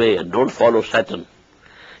 Don't obey and don't follow Satan.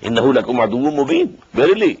 إِنَّهُ لَكُمْ عَدُوٌّ مُبِينٌ.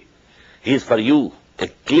 Verily, he is for you a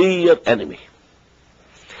clear enemy.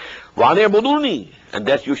 وَأَنِ اعْبُدُونِي. And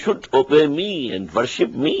that you should obey me and worship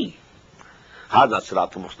me. هَذَا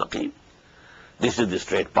صِرَاطٌ مُسْتَقِيمٌ. This is the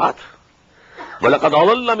straight path. وَلَقَدْ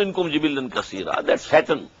أَضَلَّ مِنْكُمْ جِبِلًّا كَثِيرًا. That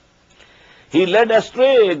Satan, he led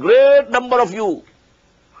astray a great number of you.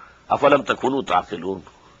 أَفَلَمْ تَكُونُوا تَعْقِلُونَ.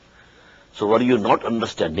 So were you not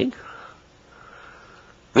understanding?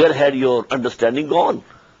 Where had your understanding gone?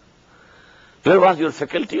 Where was your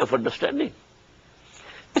faculty of understanding?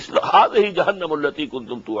 هَذِهِ جَهَنَّمُ الَّتِي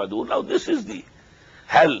كُنْتُمْ تُوعَدُونَ. Now this is the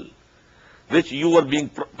hell which you were being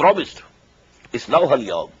promised. إِصْلَوْهَا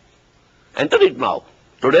الْيَوْمَ. Enter it now.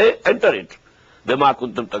 Today, enter it. بِمَا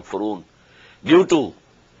كُنْتُمْ تَكْفُرُونَ. Due to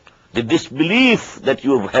the disbelief that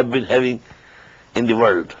you have been having in the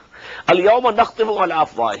world. الْيَوْمَ نَخْتِمُ عَلَىٰ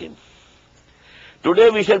أَفْوَاهِهِمْ. Today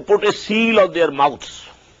we shall put a seal on their mouths.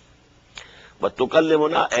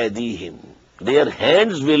 وَتُكَلِّمُنَا أَيْدِيهِمْ. Their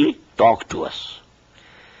hands will talk to us.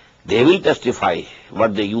 They will testify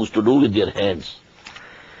what they used to do with their hands.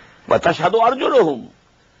 وَتَشْهَدُ أَرْجُلُهُمْ.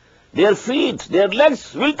 Their feet, their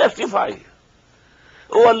legs will testify.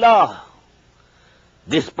 Oh Allah,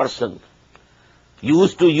 this person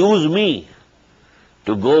used to use me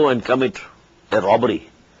to go and commit a robbery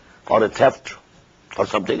or a theft or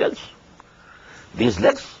something else. These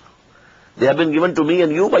legs, they have been given to me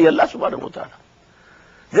and you by Allah subhanahu wa ta'ala.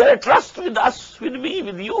 They are a trust with us, with me,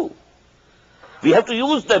 with you. We have to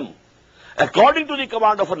use them according to the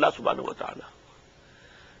command of Allah subhanahu wa ta'ala.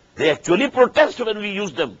 They actually protest when we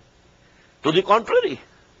use them. To the contrary.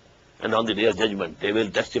 And on the day of judgment, they will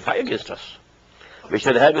testify against us. We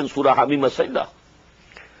shall have in Surah Hamim as-Sajdah.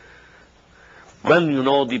 When,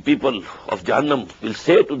 the people of Jahannam will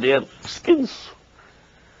say to their skins,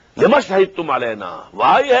 لِمَا شَهِدْتُمْ عَلَيْنَا.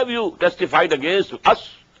 Why have you testified against us?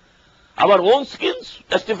 Our own skins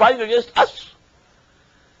testifying against us.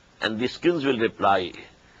 And the skins will reply,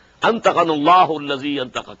 Antaqanullahu allazi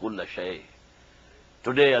antaqa kulla shay.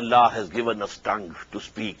 Today Allah has given us tongue to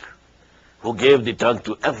speak, who gave the tongue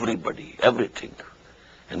to everybody, everything.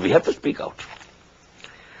 And we have to speak out.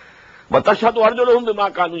 وَتَشْهَدُ أَرْجُلُهُمْ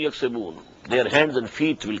بِمَا كَانُوا يَكْسِبُونَ. Their hands and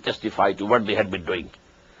feet will testify to what they had been doing.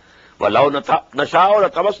 وَلَوْ نَشَاءُ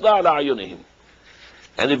لَطَمَسْنَا عَلَىٰ أَعْيُنِهِمْ.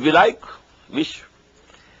 And if we like, wish,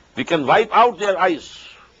 we can wipe out their eyes.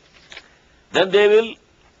 Then they will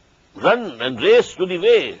run and race to the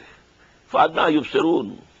way. فَأَدْنَا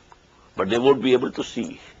يُبْصِرُونَ. But they won't be able to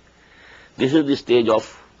see. This is the stage of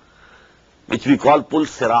which we call Pul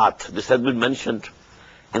Sirat. This has been mentioned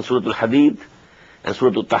in Surah Al-Hadid and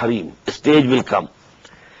Surah Al-Tahrim. A stage will come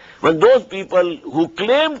when those people who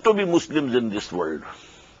claim to be Muslims in this world,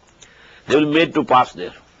 they will be made to pass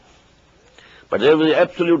there. But there will be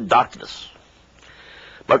absolute darkness.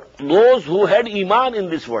 But those who had Iman in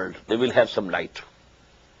this world, they will have some light.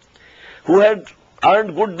 Who had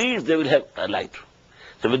earned good deeds, they will have a light.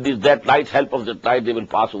 So with that light, help of that light, they will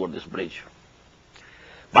pass over this bridge.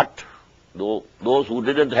 But those who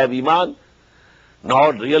didn't have Iman,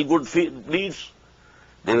 nor real good deeds,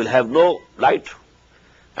 they will have no light,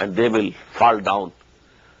 and they will fall down.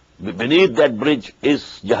 Beneath that bridge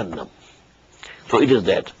is Jahannam. So it is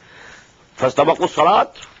that. Fastabaku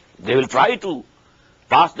Salat, they will try to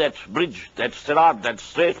pass that bridge, that Sirat, that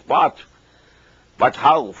straight path. But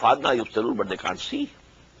how? Fadna yubsirun, but they can't see.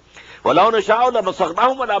 وَلَوْ نَشَاءُ لَمَسَخْنَاهُمْ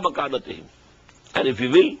عَلَىٰ مَكَانَتِهِمْ. And if we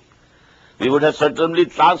will, we would have certainly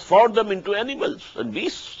transformed them into animals and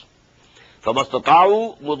beasts.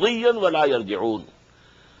 فَمَسْتَطَاعُوا مُضِيًّا وَلَا يَرْجِعُونَ.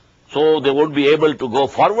 So they won't be able to go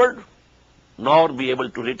forward, nor be able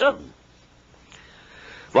to return.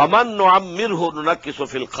 وَمَنْ نُعَمِّرْهُ نُنَكِّسُ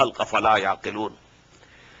فِي الْخَلْقِ فَلَا يَعْقِلُونَ.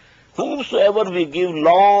 Whomsoever we give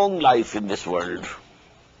long life in this world,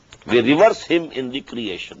 we reverse him in the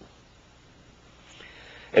creation.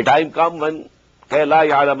 A time comes when لَا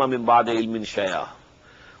يَعْلَمَ مِنْ بَعْدِ عِلْمٍ شَيْئًا.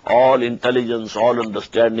 All intelligence, all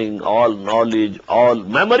understanding, all knowledge, all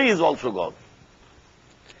memory is also gone.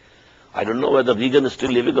 I don't know whether Reagan is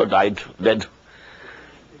still living or dead.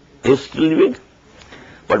 He is still living.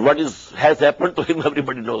 But what has happened to him,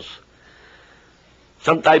 everybody knows.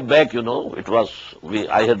 Some time back,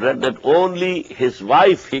 I had read that only his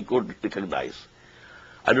wife he could recognize.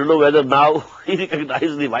 I don't know whether now he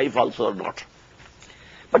recognizes the wife also or not.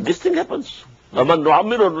 But this thing happens. وَمَنْ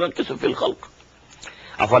نُعَمِّرُ نُنَكِّسُ فِي الْخَلْقِ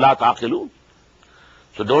أَفَلَا تَعْقِلُونَ.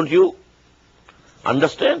 So don't you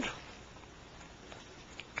understand?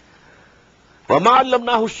 وَمَا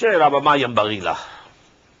عَلَّمْنَاهُ الشِّعْرَ وَمَا يَنْبَغِي لَهُ.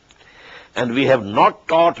 And we have not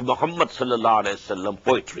taught Muhammad sallallahu alayhi wa sallam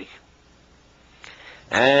poetry.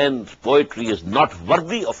 And poetry is not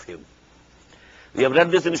worthy of him. We have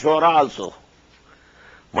read this in Surah also.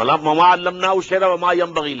 وَمَا عَلَّمْنَاهُ الشِّعْرَ وَمَا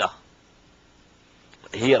يَنْبَغِي لَهُ.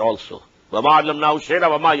 Here also. وَمَا عَلَّمْنَاهُ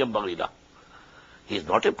الشِّعْرَ وَمَا يَنْبَغِي لَهُ. He is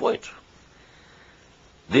not a poet.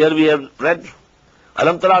 There we have read,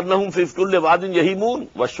 أَلَمْ تَرَ أَنَّهُمْ فِي كُلِّ وَادٍ يَهِيمُونَ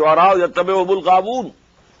وَالشُّعَرَاءُ يَتَّبِعُهُمُ الْغَاوُونَ.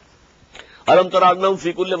 أَلَمْ تَرَ أَنَّهُمْ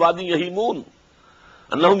فِي كُلِّ وَادٍ يَهِيمُونَ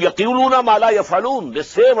أَنَّهُمْ يَقِولُونَ مَا لَا يَفْعَلُونَ. They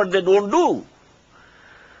say what they don't do.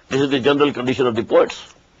 This is the general condition of the poets.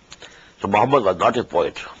 So Muhammad was not a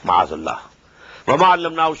poet. Ma'azallah. وَمَا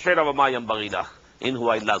عَلَّمْنَاهُ الشِّعْرَ وَمَا يَنْبَغِي لَهُ إِنْ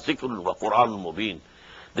هُوَ إِلَّا ذِكْرٌ وَقُرْآنٌ مُبِينٌ.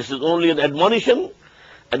 This is only an admonition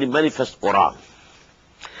and a manifest Quran.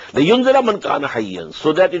 لِيُنْذِرَ مَنْ كَانَ حَيًّا.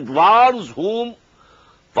 So that it warns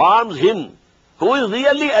him who is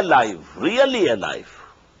really alive.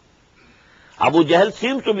 Abu Jahl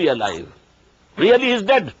seems to be alive. Really he is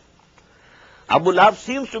dead. Abu Lahab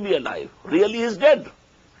seems to be alive. Really he is dead.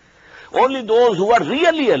 Only those who are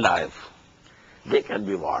really alive, they can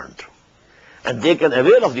be warned. And they can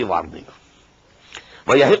avail of the warning.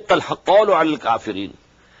 وَيَحِقَّ الْحَقَّالُ عَلَى الْكَافِرِينَ.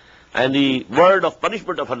 And the word of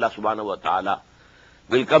punishment of Allah subhanahu wa ta'ala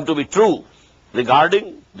will come to be true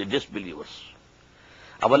regarding the disbelievers.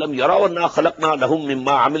 أَوَلَمْ يَرَوْا أَنَّا خَلَقْنَا لَهُم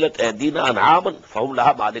مِّمَّا عَمِلَتْ أَيْدِينَا أَنْعَامًا فَهُمْ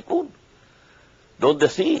لَهَا مَالِكُونَ. Don't they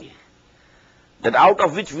see that out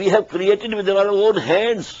of which we have created with our own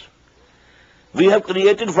hands, we have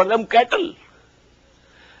created for them cattle,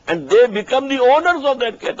 and they become the owners of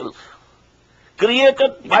that cattle.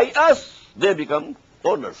 Created by us, they become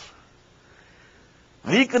owners.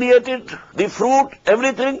 We created the fruit,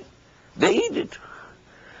 everything, they eat it.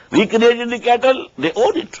 We created the cattle, they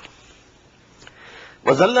own it.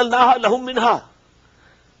 وَزَلَّلْنَاهَا لَهُم مِّنْهَا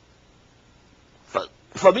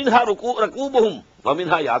فَمِنْهَا رَكُوبُهُمْ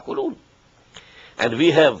وَمِنْهَا يَأْكُلُونَ. And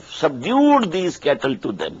we have subdued these cattle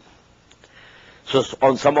to them. So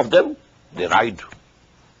on some of them, they ride.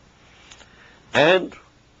 And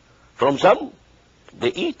From some,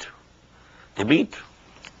 they eat, they meat.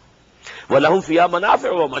 وَلَهُمْ فِيهَا مَنَافِعُ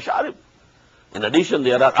وَمَشَارِبُ. In addition,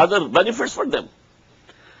 there are other benefits for them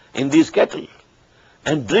in these cattle.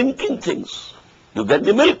 And drinking things. You get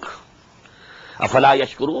the milk. أَفَلَا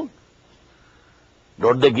يَشْكُرُونَ.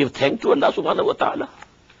 Don't they give thanks to Allah subhanahu wa ta'ala?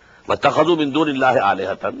 وَاتَّخَذُوا مِن دُونِ اللَّهِ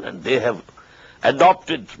آلِهَةً. And they have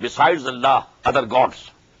adopted besides Allah other gods.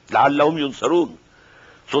 لَعَلَّهُمْ يُنْصَرُونَ.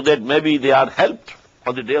 So that maybe they are helped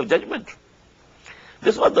on the day of judgment.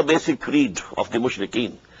 This was the basic creed of the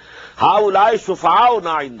mushrikeen. هَؤُلَاءِ شُفَعَاؤُنَا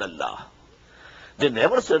عِنْدَ اللَّهِ. They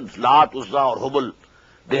never said Lat, Uzza or Hubal.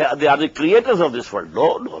 They are the creators of this world.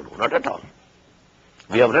 No, not at all.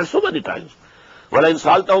 We have read so many times. وَلَئِنْ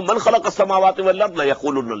سَأَلْتَهُمْ مَنْ خَلَقَ السَّمَاوَاتِ وَالْأَرْضَ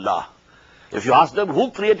لَيَقُولُنَّ اللَّهُ. If you ask them who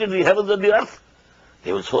created the heavens and the earth,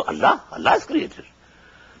 they will say Allah. Allah has created.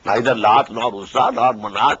 Neither Lat, nor Uzza, nor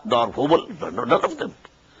Manat, nor Hubal, none of them.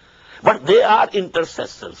 But they are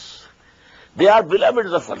intercessors. They are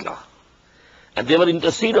beloveds of Allah. And they will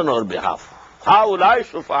intercede on our behalf. هَؤُلَاءِ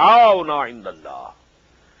شُفَعَاؤُنَا عِنْدَ اللَّهِ.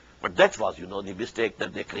 But that was, the mistake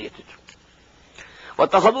that they created.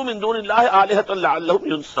 وَاتَّخَذُوا مِن دُونِ اللَّهِ آلِهَةً لَعَلَّهُمْ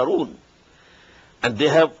يُنْصَرُونَ. And they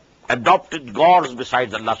have adopted gods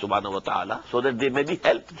besides Allah subhanahu wa ta'ala so that they may be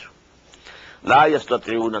helped. لَا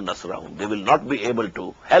يَسْتَطِعُونَ نَصْرَهُمْ. They will not be able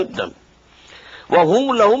to help them.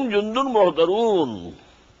 وَهُمْ لَهُمْ جُنْدٌ مُهْضَرُونَ.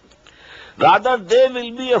 Rather, they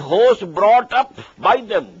will be a host brought up by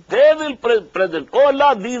them. They will present. Oh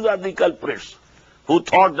Allah, these are the culprits who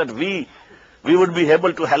thought that we would be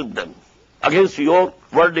able to help them against your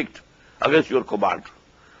verdict, against your command.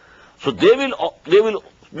 So they will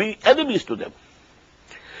be enemies to them.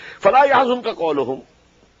 فَلَا يَحْزُنْكَ قَوْلُهُمْ.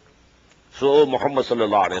 So Muhammad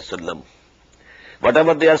sallallahu alayhi wa sallam,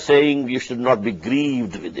 whatever they are saying, you should not be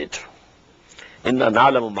grieved with it. إِنَّا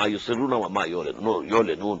نَعْلَمُ مَا يُسِرُّونَ وَمَا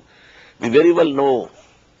يُعْلِنُونَ. We very well know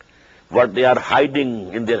what they are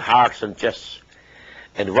hiding in their hearts and chests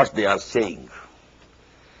and what they are saying.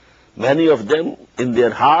 Many of them in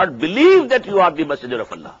their heart believe that you are the messenger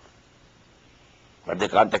of Allah, but they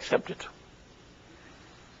can't accept it.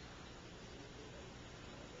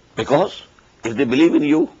 Because if they believe in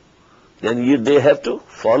you, then they have to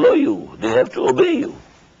follow you, they have to obey you.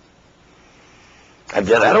 And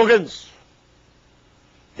their arrogance,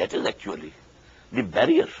 that is actually the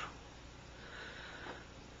barrier.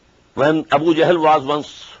 When Abu Jahl was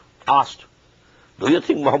once asked, do you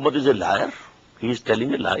think Muhammad is a liar? He is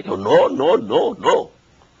telling a lie. Oh, no.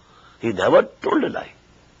 He never told a lie.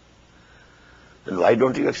 Then why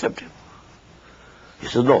don't you accept him? He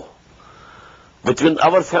said, no. Between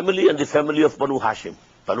our family and the family of Banu Hashim,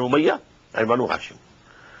 Banu Umayyah and Banu Hashim,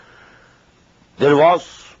 there was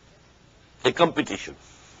a competition.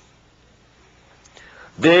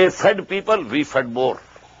 They fed people, we fed more.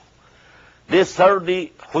 They served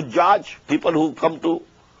the Hujjaj, people who come to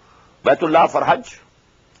Baitullah for Hajj,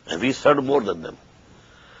 and we served more than them.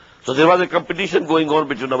 So there was a competition going on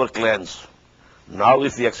between our clans. Now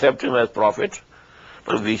if we accept him as prophet,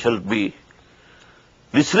 we shall be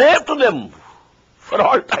the slave to them for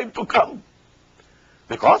all time to come.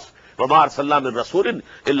 Because وَمَا أَرْسَلْنَا مِن رَسُولٍ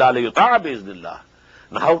إِلَّا لِيُطَاعَ بِإِذْنِ اللَّهِ.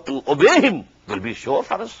 Now to obey him will be sure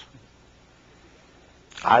for us.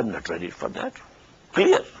 I am not ready for that.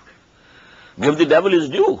 Clear. Give the devil his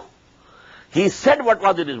due. He said what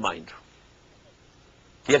was in his mind.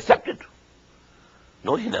 He accepted.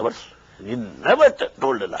 No, he never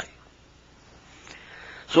told a lie.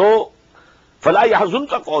 So, فَلَا يَحْزُنْكَ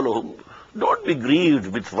قَوْلُهُمْ. Don't be grieved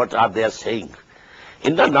with what are they saying.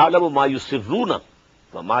 إِنَّا نَعْلَمُ مَا يُسِرُّونَ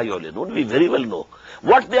وَمَا يُعْلِنُونَ. We very well know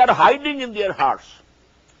what they are hiding in their hearts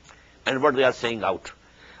and what they are saying out.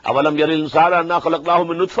 أَوَلَمْ يَرِ الْإِنسَانَ أَنَّا خَلَقْنَاهُ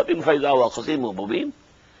مِن نُطْفَةٍ فَإِذَا هُوَ خَصِيمٌ مُبِينٌ.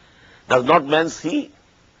 Does not man see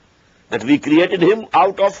that we created him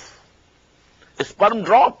out of a sperm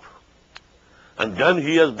drop, and then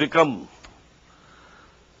he has become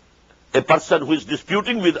a person who is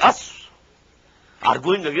disputing with us,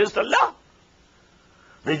 arguing against Allah,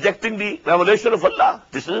 rejecting the revelation of Allah.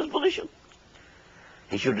 This is his position.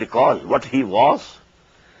 He should recall what he was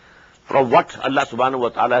from what Allah subhanahu wa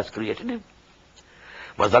ta'ala has created him.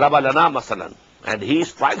 وَضَرَبَ لَنَا مَثَلًا. And he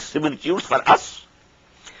strikes similitudes for us.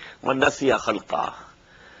 وَنَسِيَ خَلْقًا.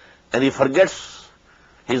 And he forgets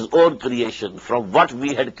his own creation from what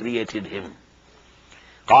we had created him.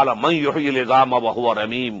 قَالَ مَنْ يُحْيِي الْعِظَامَ وَهُوَ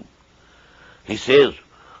رَمِيمٌ. He says,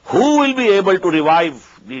 who will be able to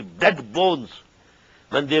revive the dead bones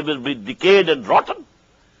when they will be decayed and rotten?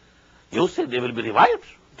 You say they will be revived.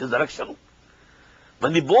 It is direction.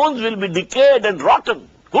 When the bones will be decayed and rotten,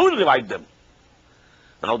 who will revive them?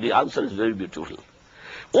 Now the answer is very beautiful.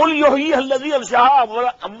 قُلْ يُحْيِيهَا الَّذِي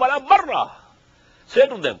أَنشَأَهَا أَوَّلَ مَرَّةٍ. Say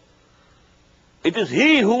to them, It is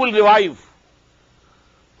He who will revive,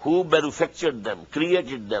 who manufactured them,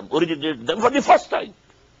 created them, originated them for the first time.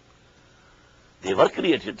 They were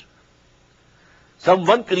created.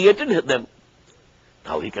 Someone created them.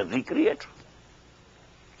 Now He can recreate.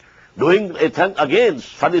 Doing a thing again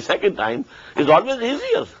for the second time is always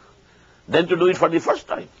easier than to do it for the first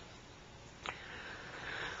time.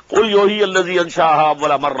 قُلْ يُحْيِي الَّذِي أَنشَأَهَا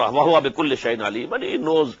أَوَّلَ مَرَّةٍ وَهُوَ بِكُلِّ شَيْءٍ عَلِيمٌ. And He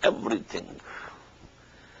knows everything.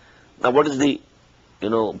 Now what is the,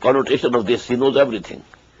 connotation of this? He knows everything.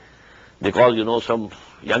 Because, some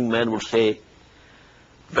young man would say,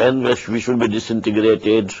 when we should be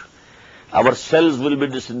disintegrated, our cells will be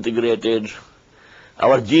disintegrated,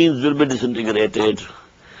 our genes will be disintegrated.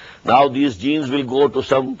 Now these genes will go to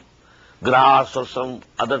some grass or some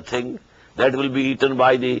other thing that will be eaten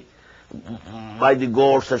by the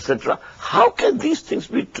goats, etc. How can these things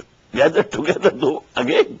be gathered together though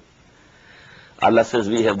again? Allah says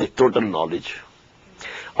we have the total knowledge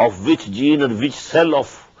of which gene and which cell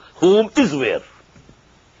of whom is where.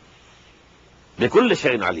 بِكُلِّ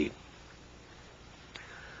شَيْءٍ عَلِيمٌ.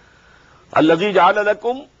 الَّذِي جَعَلَ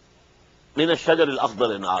لَكُمْ مِنَ الشَّجَرِ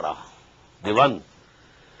الْأَخْضَرِ نَارًا. The one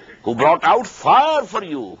who brought out fire for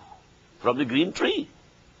you from the green tree.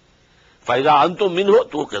 فَإِذَا أَنْتُمْ مِنْهُ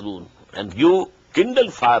تُوقِدُونَ. And you kindle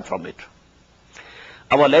fire from it.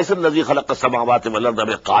 أَوَلَيْسَ الَّذِي خَلَقَ السَّمَاوَاتِ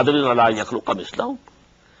وَالْأَرْضَ بِقَادِرٍ عَلَىٰ أَن يَخْلُقَ مِثْلَهُم.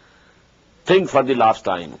 Think for the last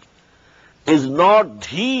time. Is not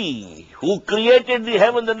He who created the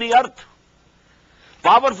heaven and the earth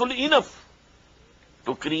powerful enough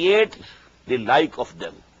to create the like of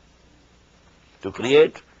them, to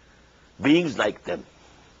create beings like them?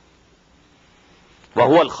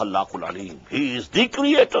 وَهُوَ الْخَلَّاقُ الْعَلِيمُ. He is the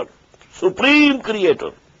creator, supreme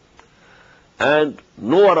creator, and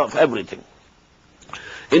knower of everything.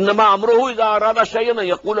 إِنَّمَا أَمْرُهُ إِذَا أَرَادَ شَيْئًا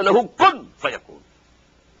أَن يَقُولَ لَهُ كُن فَيَكُونُ.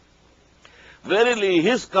 Verily,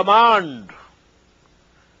 His command,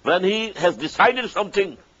 when He has decided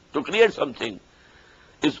something, to create something,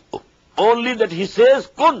 is only that He says,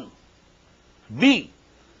 kun, be,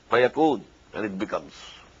 fayakun, and it becomes.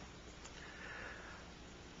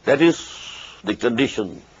 That is the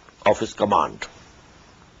condition of His command.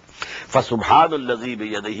 فَسُبْحَانَ الَّذِي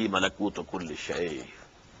بِيَدِهِ مَلَكُوتُ كُلِّ شَيْءٍ.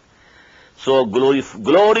 So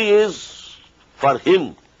glory is for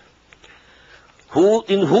Him,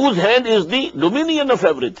 in whose hand is the dominion of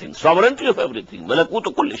everything, sovereignty of everything.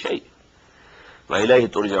 مَلَكُوتُ كُلِّ شَيْءٍ. وَإِلَيْهِ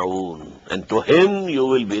تُرْجَعُونَ. And to Him you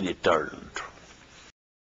will be returned.